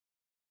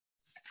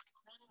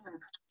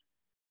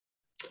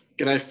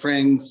G'day,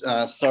 friends.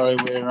 Sorry,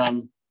 we're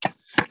out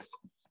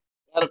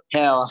of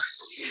power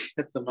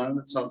at the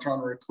moment, so I'm trying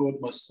to record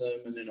my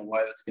sermon in a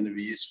way that's going to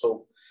be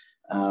useful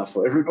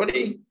for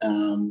everybody.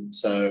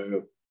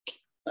 So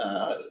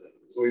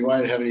we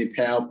won't have any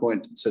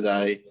PowerPoint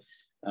today,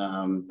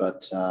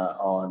 but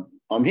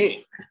I'm here,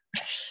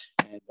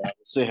 and we'll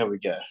see how we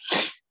go.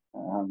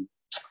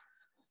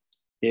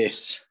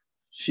 Yes,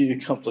 few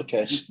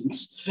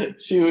complications,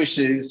 few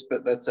issues,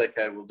 but that's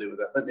okay. We'll deal with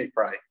that. Let me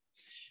pray.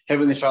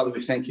 Heavenly Father,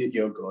 we thank you that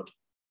you're God.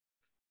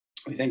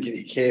 We thank you that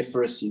you care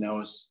for us, you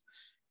know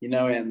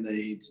our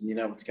needs, and you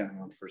know what's going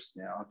on for us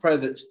now. I pray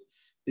that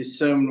this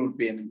sermon would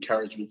be an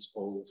encouragement to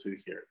all who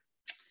hear it.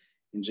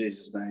 In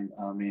Jesus' name,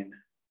 amen.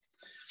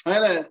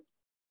 I'm going to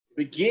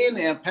begin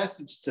our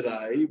passage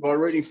today by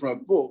reading from a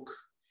book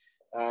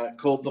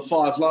called The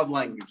 5 Love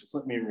Languages.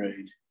 Let me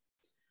read.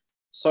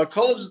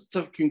 Psychologists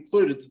have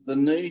concluded that the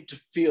need to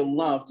feel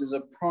loved is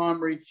a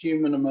primary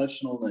human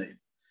emotional need.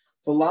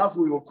 For love,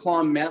 we will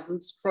climb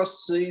mountains,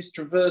 cross seas,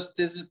 traverse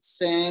deserts,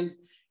 sands,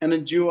 and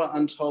endure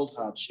untold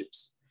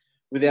hardships.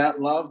 Without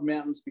love,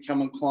 mountains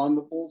become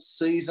unclimbable,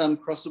 seas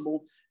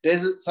uncrossable,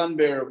 deserts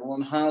unbearable,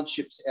 and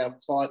hardships our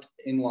plight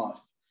in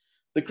life.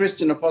 The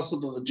Christian apostle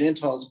to the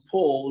Gentiles,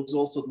 Paul,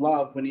 exalted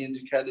love when he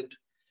indicated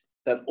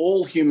that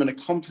all human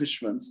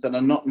accomplishments that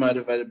are not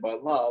motivated by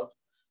love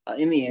are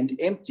in the end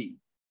empty.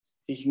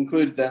 He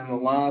concluded that in the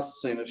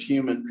last scene of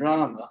human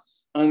drama,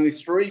 only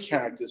 3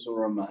 characters will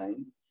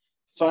remain: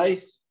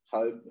 faith,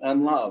 hope,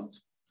 and love.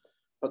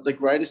 But the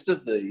greatest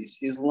of these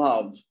is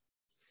love.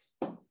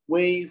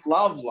 We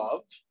love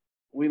love.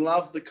 We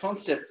love the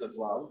concept of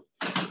love.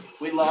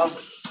 We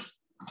love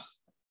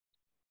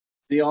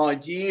the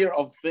idea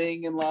of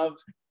being in love.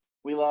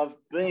 We love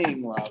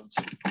being loved.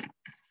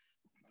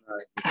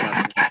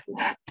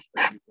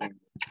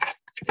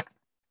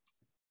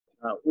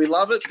 We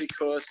love it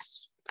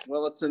because,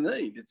 well, it's a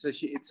need.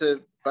 It's a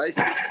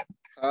basic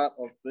part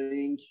of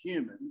being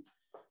human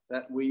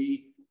that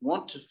we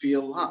want to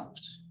feel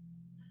loved.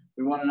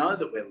 We want to know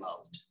that we're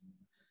loved.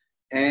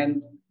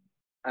 And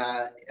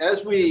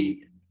as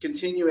we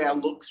continue our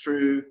look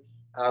through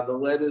the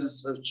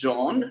letters of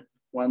John,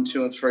 1,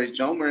 2, and 3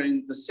 John, we're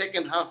in the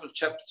second half of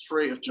chapter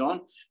 3 of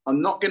John.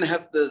 I'm not going to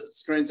have the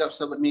screens up,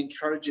 so let me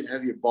encourage you to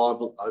have your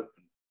Bible open.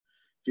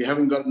 If you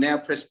haven't got it now,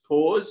 press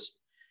pause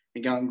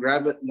and go and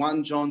grab it.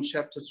 1 John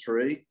chapter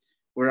 3,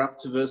 we're up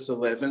to verse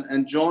 11.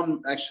 And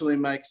John actually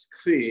makes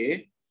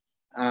clear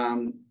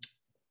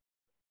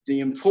the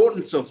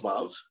importance of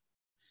love.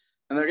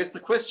 And I guess the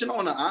question I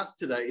want to ask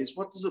today is,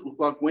 what does it look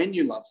like when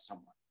you love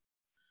someone?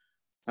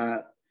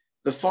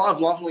 The 5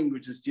 love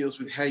languages deals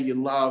with how you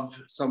love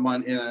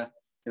someone in a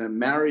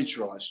marriage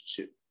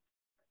relationship.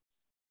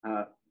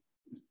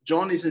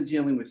 John isn't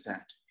dealing with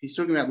that. He's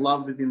talking about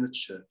love within the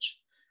church.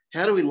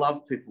 How do we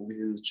love people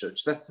within the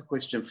church? That's the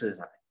question for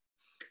today.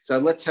 So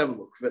let's have a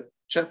look at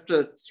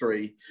chapter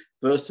 3,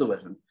 verse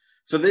 11.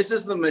 For this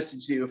is the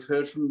message that you have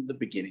heard from the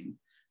beginning,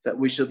 that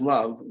we should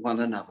love one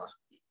another.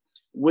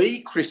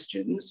 We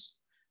Christians,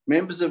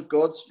 members of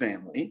God's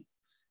family,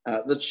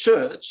 the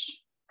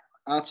church,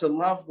 are to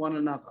love one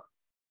another.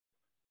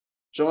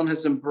 John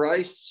has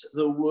embraced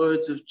the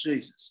words of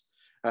Jesus.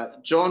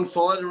 John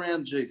followed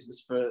around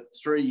Jesus for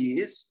 3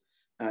 years.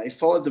 He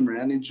followed them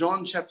around. In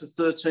John chapter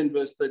 13,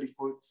 verse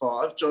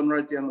 35, John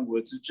wrote down the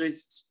words of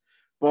Jesus.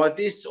 By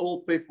this,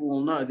 all people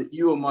will know that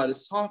you are my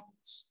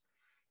disciples,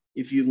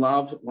 if you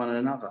love one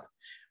another.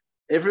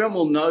 Everyone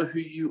will know who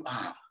you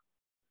are.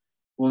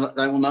 Well,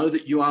 they will know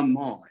that you are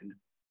mine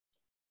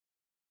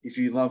if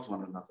you love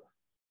one another.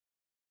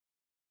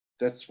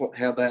 That's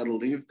how they are to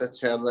live. That's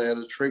how they are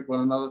to treat one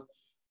another.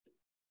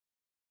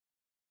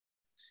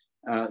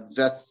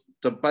 That's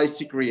the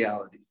basic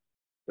reality,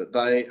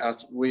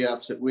 that we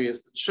as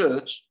the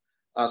church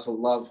are to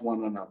love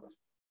one another.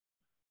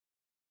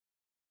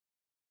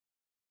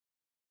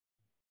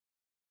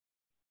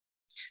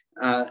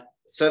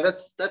 So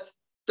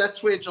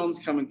that's where John's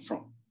coming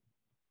from.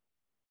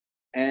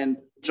 And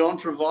John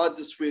provides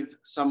us with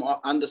some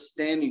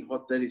understanding of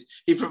what that is.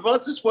 He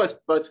provides us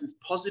both with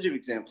positive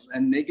examples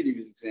and negative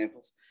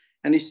examples.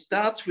 And he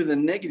starts with a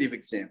negative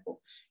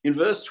example. In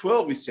verse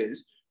 12, he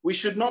says, we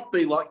should not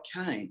be like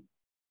Cain,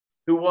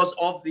 who was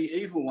of the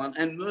evil one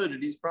and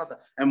murdered his brother.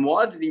 And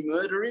why did he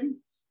murder him?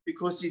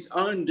 Because his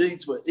own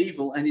deeds were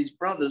evil and his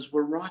brothers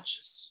were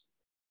righteous.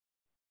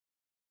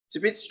 It's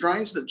a bit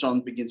strange that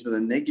John begins with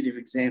a negative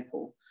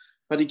example,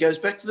 but he goes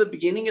back to the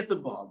beginning of the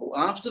Bible.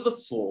 After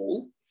the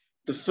fall,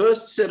 the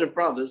first set of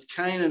brothers,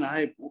 Cain and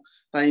Abel,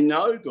 they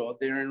know God.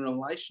 They're in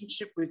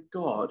relationship with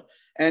God.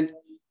 And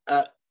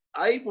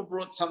Abel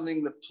brought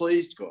something that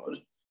pleased God.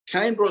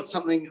 Cain brought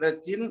something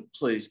that didn't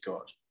please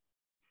God.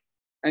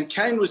 And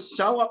Cain was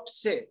so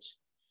upset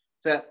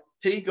that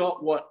he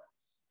got what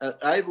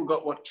Abel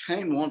got what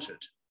Cain wanted,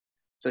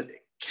 that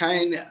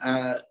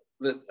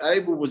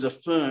Abel was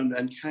affirmed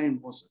and Cain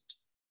wasn't.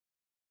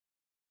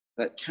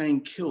 That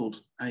Cain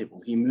killed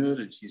Abel. He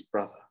murdered his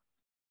brother.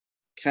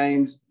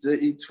 Cain's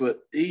deeds were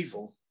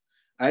evil.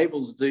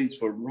 Abel's deeds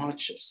were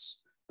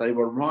righteous. They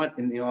were right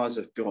in the eyes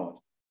of God.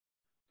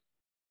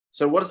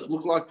 So what does it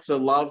look like to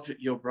love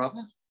your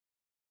brother?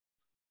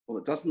 Well,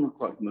 it doesn't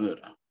look like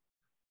murder.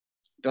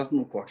 It doesn't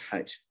look like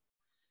hate.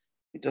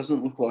 It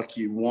doesn't look like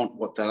you want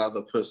what that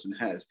other person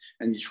has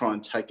and you try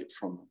and take it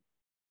from them.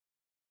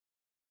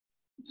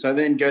 So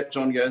then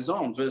John goes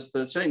on, verse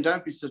 13,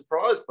 don't be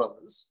surprised,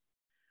 brothers,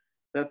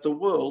 that the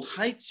world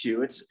hates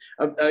you. It's,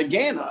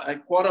 again,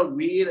 quite a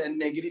weird and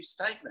negative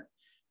statement.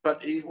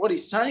 But what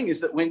he's saying is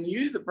that when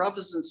you, the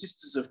brothers and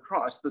sisters of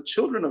Christ, the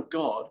children of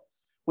God,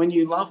 when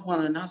you love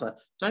one another,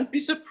 don't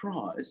be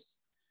surprised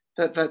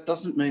that that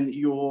doesn't mean that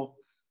you're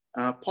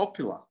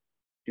popular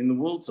in the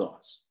world's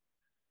eyes.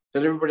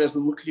 That everybody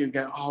doesn't look at you and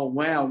go, oh,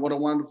 wow, what a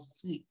wonderful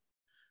thing.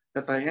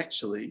 That they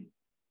actually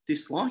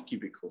dislike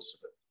you because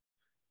of it.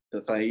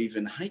 That they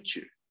even hate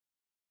you.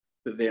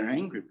 That they're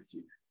angry with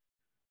you.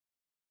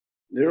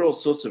 There are all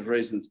sorts of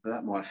reasons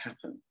that might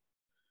happen.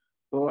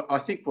 But I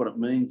think what it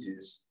means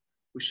is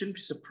we shouldn't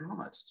be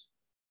surprised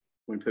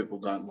when people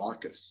don't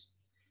like us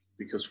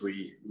because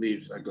we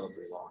live a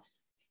godly life,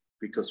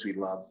 because we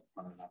love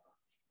one another.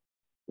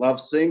 Love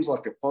seems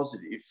like a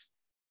positive,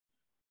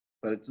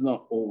 but it's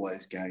not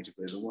always going to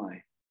be the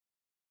way.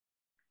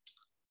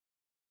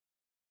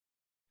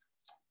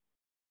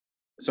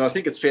 So I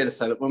think it's fair to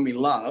say that when we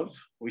love,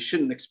 we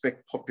shouldn't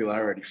expect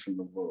popularity from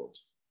the world.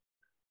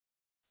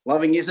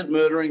 Loving isn't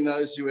murdering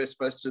those who we're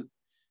supposed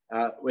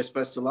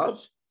to love,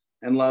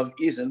 and love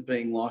isn't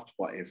being liked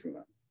by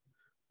everyone.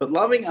 But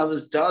loving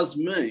others does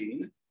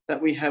mean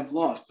that we have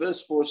life.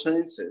 Verse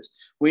 14 says,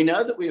 we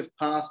know that we have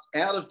passed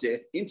out of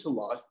death into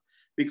life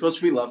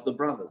because we love the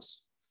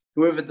brothers.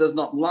 Whoever does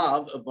not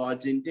love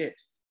abides in death.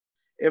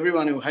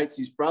 Everyone who hates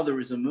his brother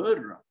is a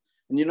murderer.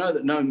 And you know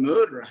that no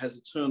murderer has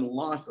eternal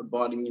life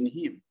abiding in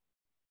him.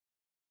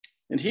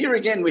 And here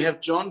again, we have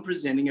John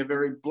presenting a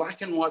very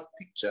black and white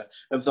picture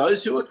of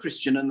those who are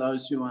Christian and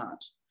those who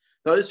aren't.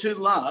 Those who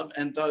love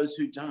and those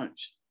who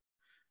don't.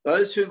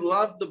 Those who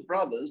love the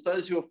brothers,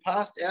 those who have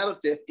passed out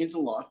of death into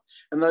life,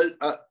 and those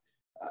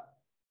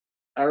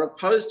are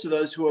opposed to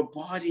those who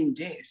abide in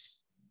death,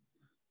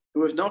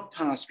 who have not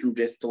passed from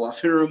death to life,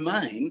 who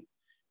remain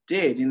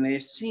dead in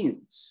their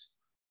sins.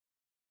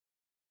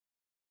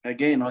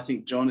 Again, I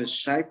think John is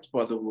shaped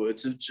by the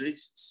words of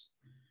Jesus.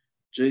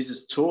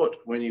 Jesus taught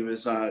when he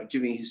was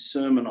giving his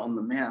Sermon on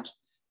the Mount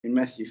in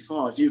Matthew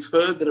 5. You've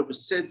heard that it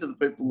was said to the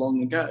people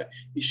long ago,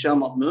 you shall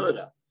not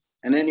murder,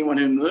 and anyone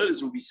who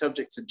murders will be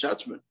subject to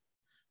judgment.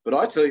 But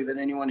I tell you that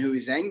anyone who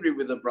is angry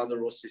with a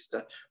brother or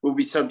sister will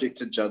be subject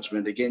to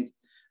judgment. Again,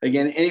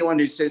 anyone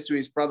who says to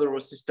his brother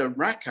or sister,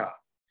 Raca,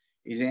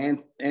 is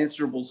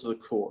answerable to the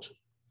court.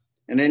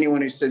 And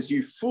anyone who says,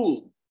 you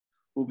fool,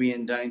 will be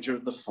in danger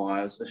of the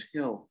fires of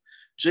hell.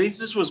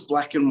 Jesus was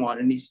black and white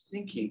in his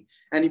thinking,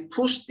 and he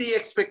pushed the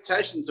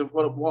expectations of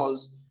what it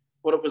was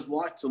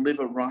like to live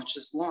a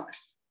righteous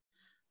life,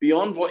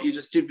 beyond what you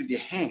just did with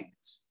your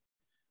hands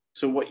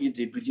to what you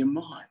did with your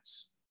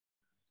minds.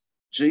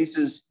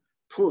 Jesus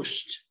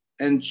pushed,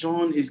 and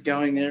John is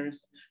going there.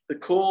 The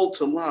call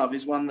to love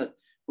is one that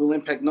will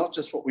impact not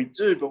just what we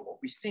do, but what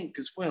we think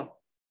as well.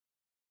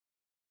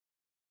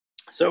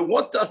 So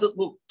what does it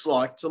look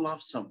like to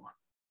love someone?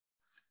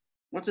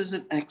 What does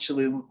it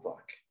actually look like?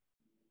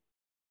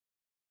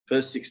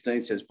 Verse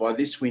 16 says, by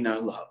this we know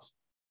love,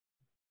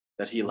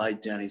 that he laid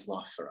down his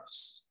life for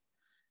us.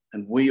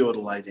 And we ought to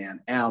lay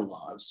down our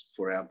lives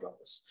for our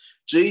brothers.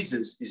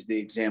 Jesus is the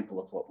example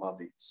of what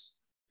love is.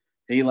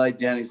 He laid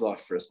down his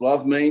life for us.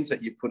 Love means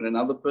that you put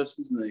another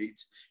person's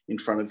needs in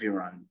front of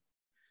your own,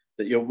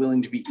 that you're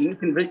willing to be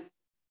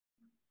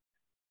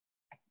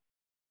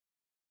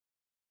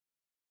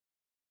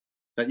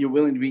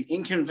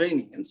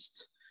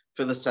inconvenienced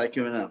for the sake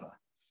of another.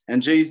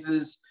 And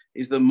Jesus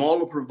is the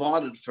model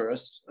provided for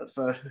us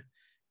for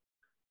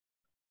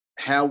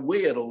how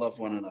we are to love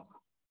one another.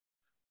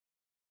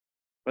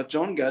 But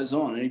John goes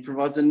on and he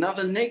provides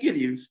another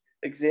negative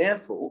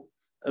example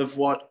of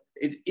what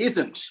it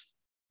isn't.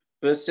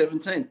 Verse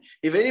 17,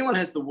 if anyone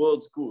has the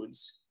world's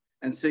goods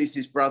and sees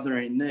his brother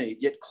in need,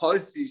 yet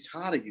closes his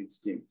heart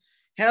against him,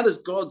 how does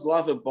God's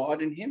love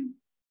abide in him?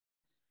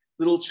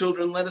 Little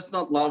children, let us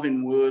not love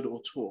in word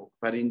or talk,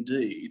 but in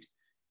deed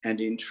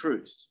and in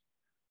truth.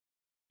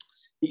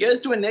 He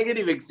goes to a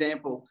negative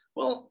example.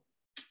 Well,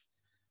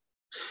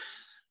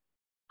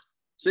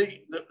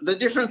 see, the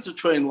difference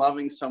between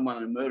loving someone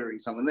and murdering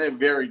someone, they're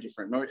very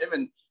different. Or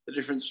even the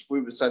difference,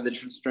 we would say the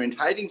difference between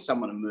hating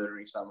someone and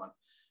murdering someone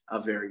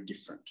are very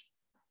different.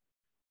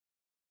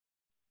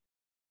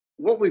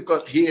 What we've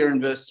got here in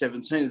verse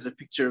 17 is a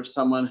picture of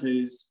someone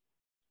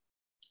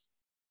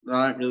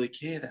I don't really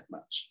care that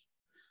much.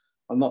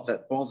 I'm not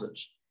that bothered.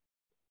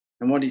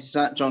 And what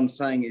John's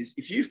saying is,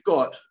 if you've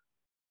got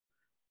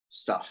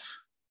stuff,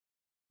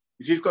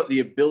 if you've got the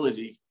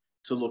ability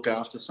to look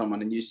after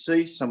someone and you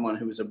see someone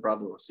who is a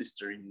brother or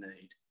sister in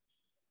need,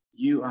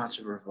 you are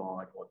to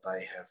provide what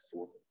they have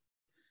for them.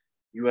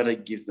 You are to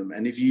give them.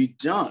 And if you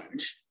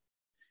don't,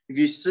 if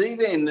you see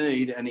their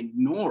need and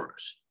ignore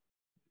it,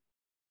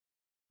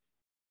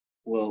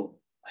 well,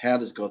 how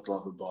does God's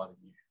love abide in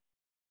you?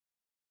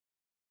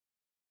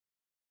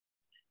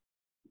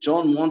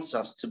 John wants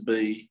us to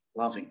be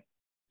loving.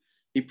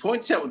 He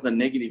points out what the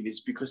negative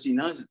is because he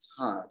knows it's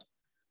hard,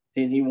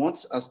 and he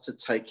wants us to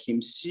take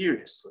him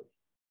seriously.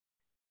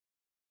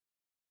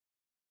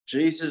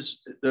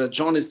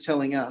 John is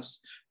telling us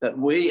that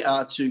we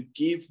are to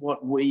give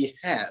what we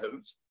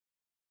have,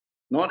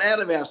 not out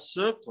of our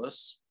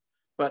surplus,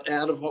 but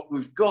out of what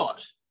we've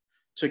got,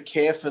 to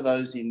care for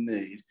those in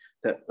need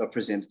that are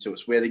presented to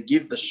us. We're to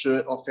give the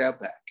shirt off our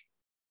back.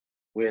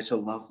 We're to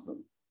love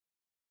them.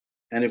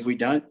 And if we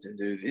don't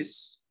do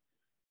this,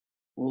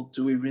 well,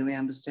 do we really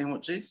understand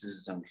what Jesus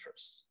has done for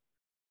us?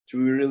 Do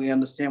we really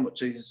understand what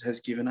Jesus has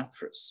given up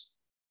for us?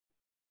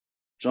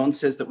 John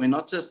says that we're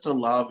not just to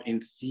love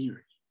in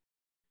theory,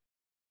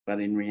 but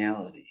in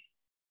reality.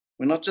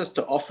 We're not just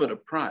to offer to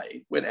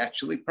pray, we're to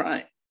actually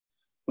pray.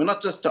 We're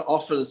not just to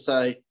offer to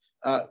say,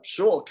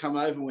 sure, come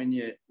over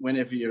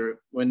whenever you're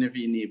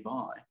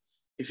nearby.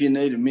 If you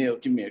need a meal,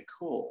 give me a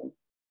call,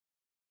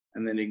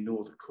 and then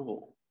ignore the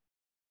call.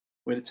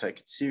 We're to take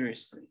it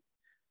seriously.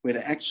 We're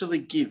to actually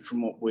give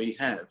from what we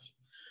have.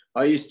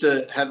 I used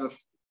to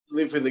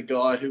live with a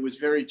guy who was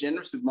very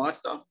generous with my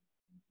stuff.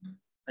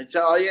 I'd say,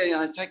 oh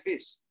yeah, take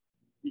this.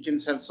 You can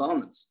have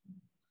Simon's.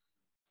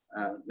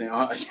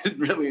 Now, I didn't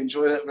really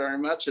enjoy that very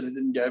much, and it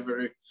didn't go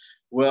very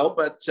well,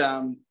 but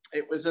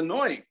it was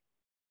annoying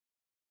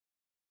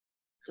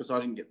because I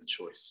didn't get the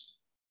choice.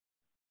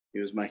 He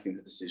was making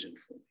the decision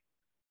for me.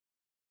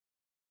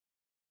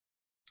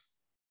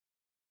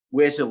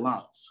 We're to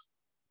love.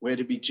 We're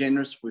to be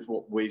generous with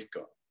what we've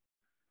got,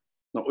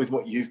 not with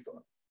what you've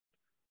got.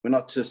 We're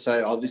not to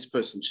say, oh, this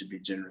person should be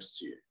generous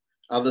to you.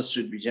 Others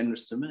should be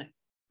generous to me.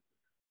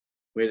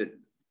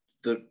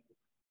 The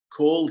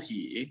call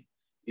here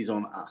is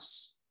on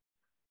us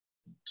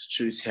to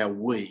choose how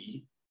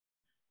we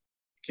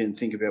can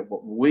think about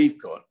what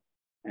we've got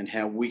and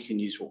how we can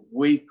use what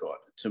we've got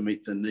to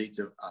meet the needs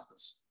of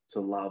others, to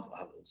love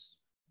others.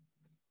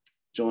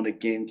 John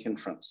again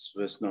confronts us,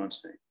 verse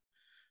 19.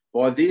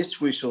 By this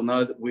we shall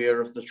know that we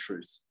are of the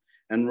truth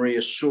and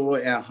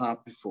reassure our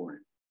heart before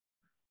him.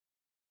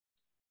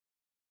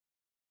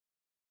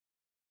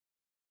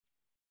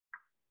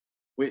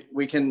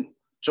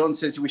 John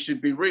says we should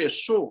be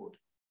reassured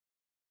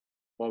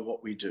by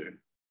what we do.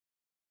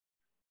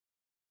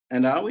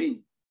 And are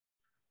we?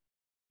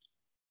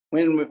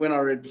 When I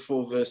read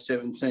before verse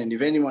 17,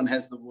 if anyone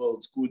has the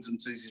world's goods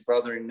and sees his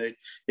brother in need,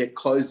 yet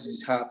closes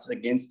his heart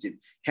against him,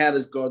 how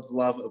does God's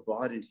love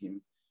abide in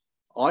him?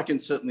 I can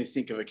certainly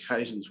think of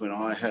occasions when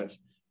I have,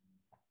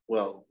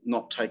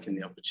 not taken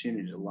the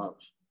opportunity to love,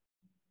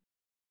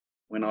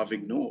 when I've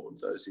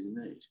ignored those in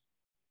need.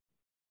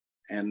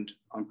 And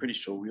I'm pretty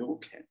sure we all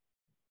can.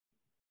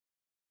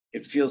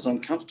 It feels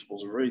uncomfortable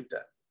to read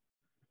that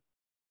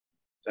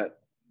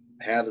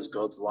how does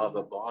God's love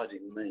abide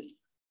in me,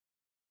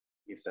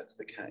 if that's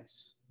the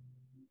case?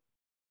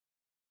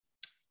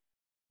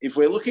 If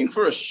we're looking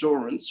for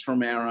assurance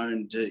from our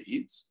own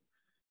deeds,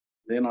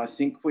 then I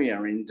think we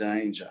are in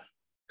danger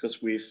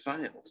because we've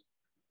failed.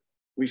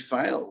 We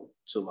fail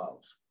to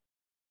love.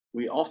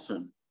 We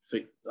often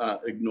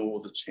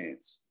ignore the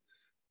chance,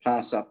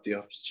 pass up the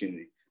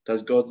opportunity.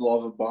 Does God's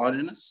love abide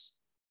in us?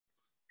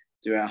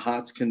 Do our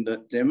hearts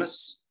condemn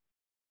us?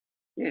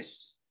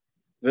 Yes.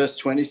 Verse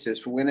 20 says,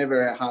 for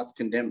whenever our hearts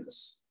condemn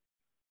us,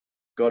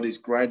 God is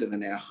greater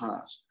than our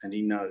heart and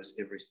he knows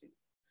everything.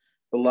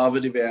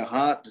 Beloved, if our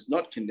heart does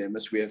not condemn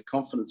us, we have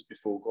confidence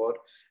before God,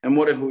 and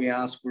whatever we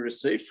ask, we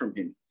receive from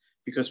him,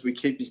 because we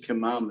keep his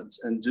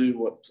commandments and do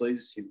what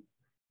pleases him.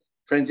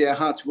 Friends, our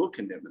hearts will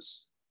condemn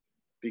us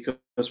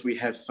because we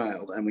have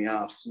failed and we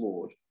are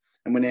flawed.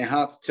 And when our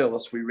hearts tell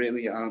us we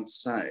really aren't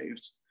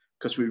saved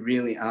because we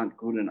really aren't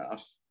good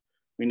enough,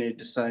 we need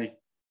to say,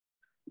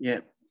 yeah,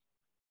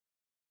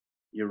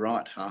 you're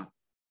right, heart.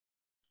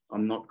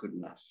 I'm not good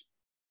enough.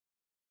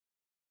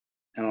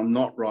 And I'm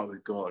not right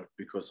with God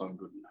because I'm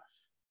good enough.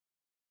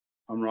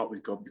 I'm right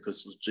with God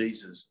because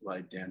Jesus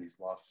laid down his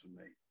life for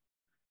me.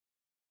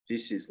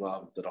 This is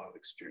love that I've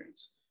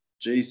experienced.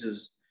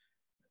 Jesus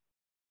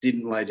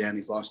didn't lay down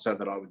his life so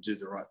that I would do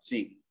the right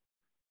thing,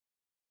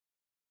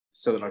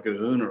 so that I could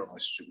earn a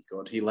relationship with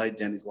God. He laid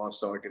down his life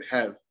so I could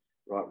have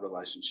right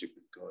relationship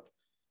with God.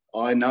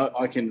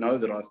 I can know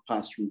that I've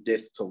passed from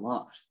death to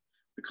life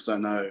because I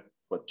know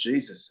what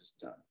Jesus has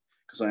done,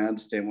 because I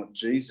understand what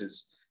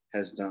Jesus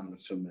has done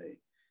for me.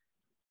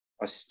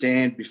 I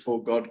stand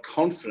before God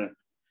confident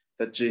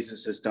that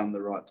Jesus has done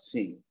the right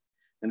thing,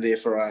 and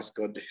therefore I ask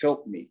God to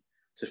help me,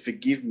 to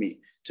forgive me,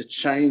 to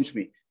change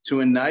me, to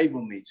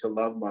enable me to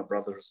love my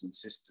brothers and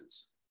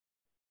sisters,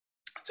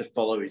 to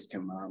follow his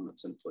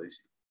commandments and please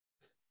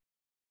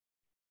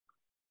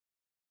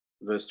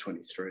him. Verse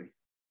 23.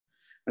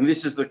 And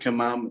this is the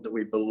commandment that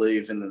we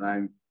believe in the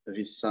name of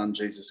his Son,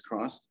 Jesus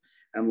Christ,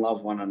 and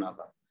love one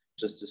another,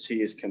 just as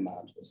he has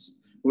commanded us.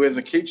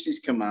 Whoever keeps his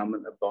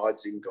commandment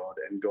abides in God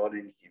and God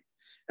in him.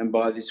 And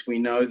by this we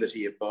know that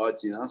he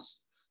abides in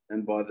us,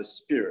 and by the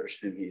Spirit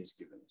whom he has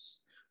given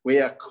us.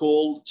 We are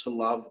called to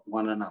love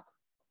one another.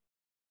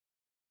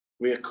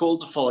 We are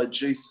called to follow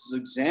Jesus'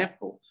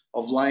 example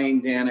of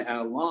laying down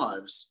our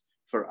lives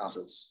for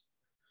others.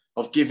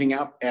 of giving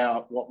up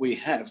what we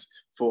have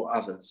for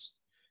others.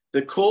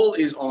 The call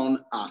is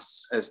on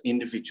us as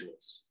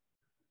individuals.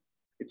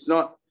 It's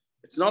not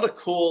a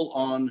call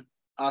on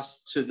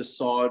us to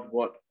decide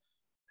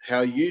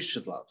how you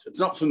should love. It's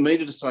not for me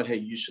to decide how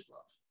you should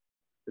love.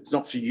 It's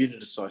not for you to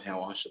decide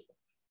how I should love.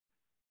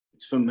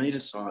 It's for me to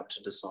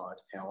decide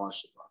how I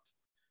should love.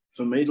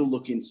 For me to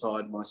look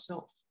inside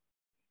myself,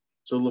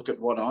 to look at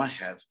what I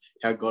have,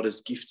 how God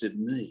has gifted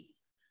me,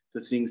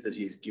 the things that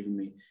he has given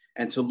me,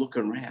 and to look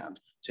around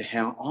to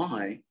how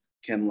I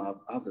can love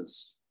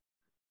others.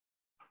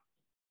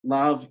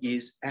 Love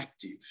is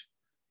active.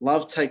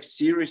 Love takes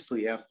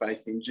seriously our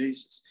faith in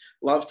Jesus.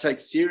 Love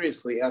takes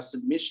seriously our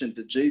submission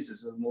to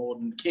Jesus as Lord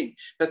and King.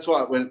 That's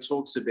why when it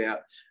talks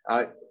about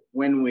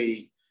when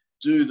we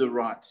do the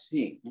right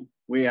thing,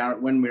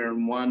 when we're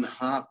in one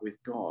heart with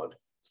God,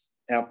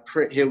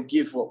 he'll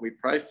give what we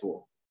pray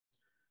for,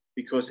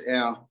 because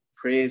our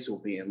prayers will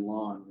be in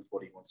line with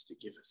what he wants to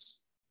give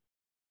us.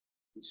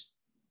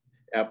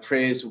 Our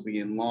prayers will be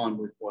in line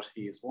with what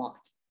he is like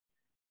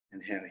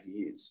and how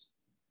he is.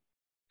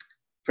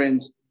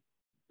 Friends,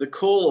 the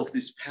call of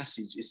this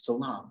passage is to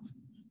love.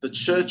 The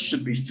church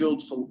should be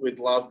filled with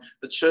love.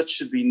 The church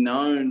should be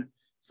known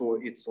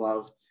for its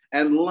love.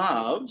 And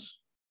love,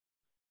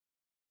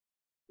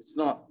 it's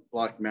not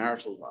like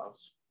marital love.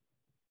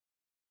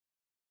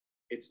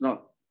 It's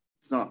not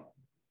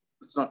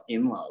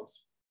in love.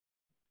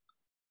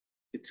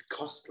 It's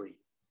costly.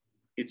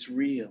 It's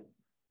real.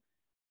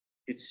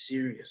 It's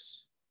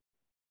serious.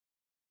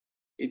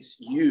 It's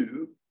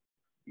you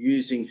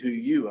using who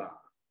you are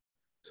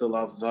to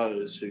love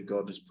those who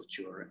God has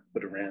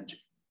put around you.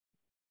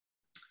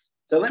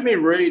 So let me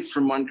read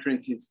from 1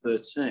 Corinthians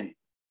 13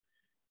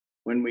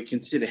 when we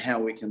consider how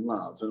we can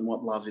love and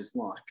what love is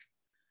like.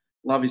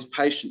 Love is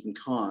patient and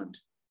kind.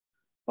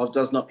 Love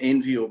does not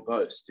envy or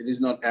boast. It is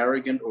not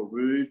arrogant or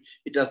rude.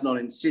 It does not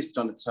insist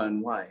on its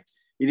own way.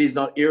 It is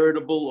not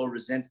irritable or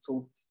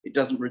resentful. It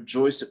doesn't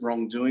rejoice at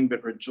wrongdoing,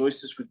 but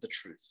rejoices with the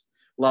truth.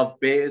 Love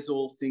bears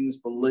all things,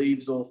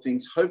 believes all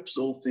things, hopes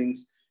all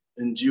things,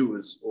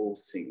 endures all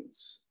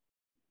things.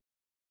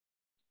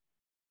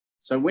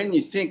 So when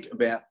you think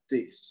about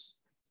this,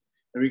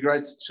 it'd be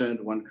great to turn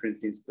to 1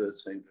 Corinthians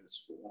 13,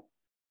 verse 4,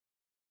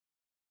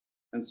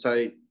 and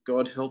say,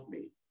 God, help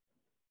me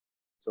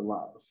to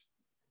love.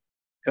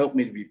 Help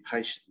me to be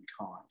patient and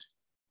kind.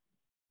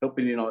 Help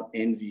me to not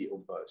envy or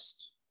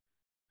boast.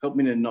 Help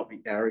me to not be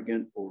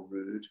arrogant or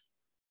rude,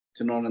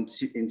 to not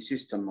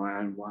insist on my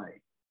own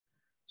way,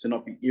 to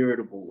not be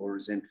irritable or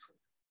resentful,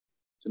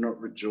 to not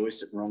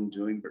rejoice at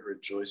wrongdoing, but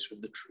rejoice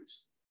with the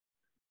truth.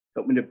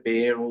 Help me to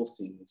bear all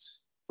things,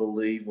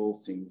 believe all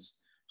things,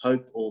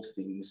 hope all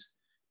things,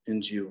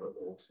 endure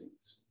all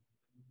things.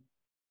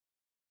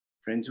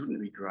 Friends, wouldn't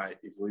it be great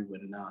if we were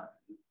known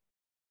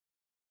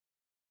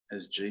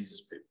as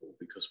Jesus people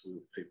because we were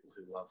people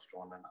who loved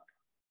one another?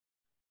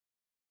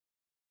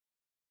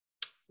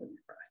 Let me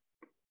pray.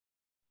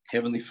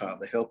 Heavenly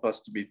Father, help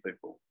us to be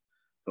people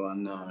who are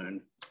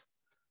known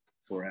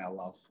for our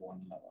love for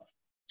one another.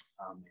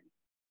 Amen.